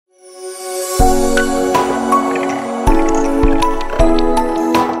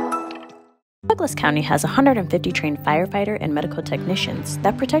Douglas County has 150 trained firefighter and medical technicians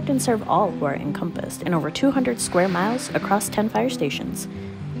that protect and serve all who are encompassed in over 200 square miles across 10 fire stations.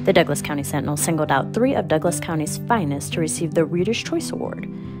 The Douglas County Sentinel singled out 3 of Douglas County's finest to receive the Reader's Choice Award.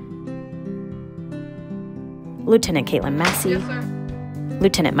 Lieutenant Caitlin Massey, yes,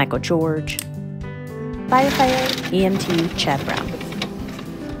 Lieutenant Michael George, firefighter EMT Chad Brown.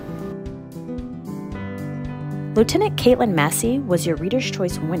 Lieutenant Caitlin Massey was your Reader's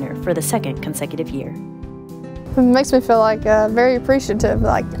Choice winner for the 2nd consecutive year. It makes me feel like very appreciative,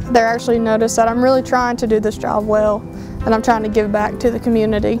 like they actually notice that I'm really trying to do this job well and I'm trying to give back to the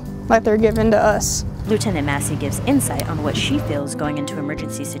community like they're giving to us. Lieutenant Massey gives insight on what she feels going into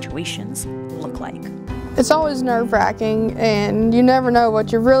emergency situations look like. It's always nerve-wracking and you never know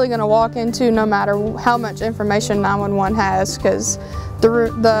what you're really going to walk into no matter how much information 911 has, because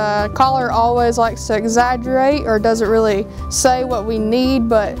the caller always likes to exaggerate or doesn't really say what we need,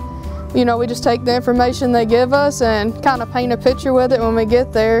 but you know, we just take the information they give us and kind of paint a picture with it when we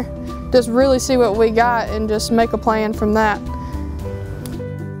get there. Just really see what we got and just make a plan from that.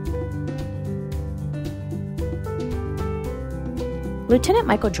 Lieutenant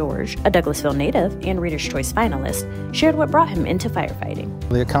Michael George, a Douglasville native and Reader's Choice finalist, shared what brought him into firefighting.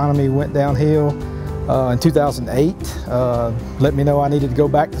 The economy went downhill in 2008. Let me know I needed to go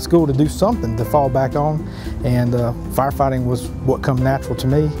back to school to do something to fall back on, and firefighting was what come natural to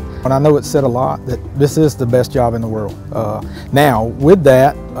me. And I know it said a lot that this is the best job in the world. Now, with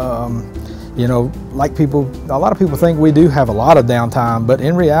that, you know, like a lot of people think we do have a lot of downtime, but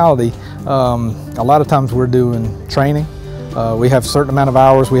in reality, a lot of times we're doing training. We have a certain amount of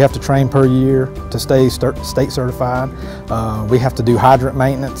hours we have to train per year to stay state certified. We have to do hydrant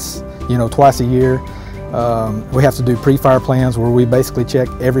maintenance, you know, twice a year. We have to do pre-fire plans where we basically check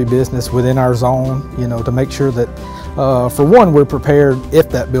every business within our zone, you know, to make sure that, for one, we're prepared if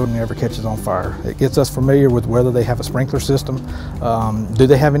that building ever catches on fire. It gets us familiar with whether they have a sprinkler system, do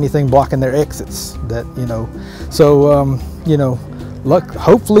they have anything blocking their exits, that, you know. So, you know,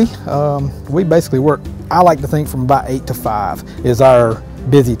 hopefully, we basically work, I like to think from about 8 to 5 is our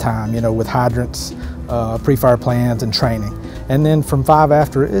busy time, you know, with hydrants, pre-fire plans and training. And then from 5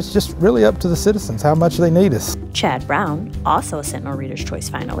 after, it's just really up to the citizens how much they need us. Chad Brown, also a Sentinel Reader's Choice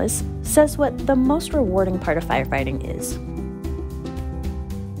finalist, says what the most rewarding part of firefighting is.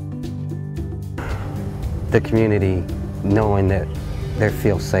 The community, knowing that they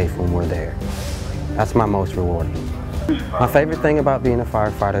feel safe when we're there. That's my most rewarding. My favorite thing about being a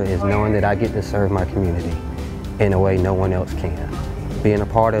firefighter is knowing that I get to serve my community in a way no one else can. Being a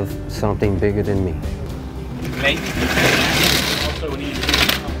part of something bigger than me.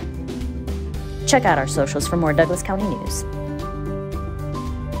 Check out our socials for more Douglas County news.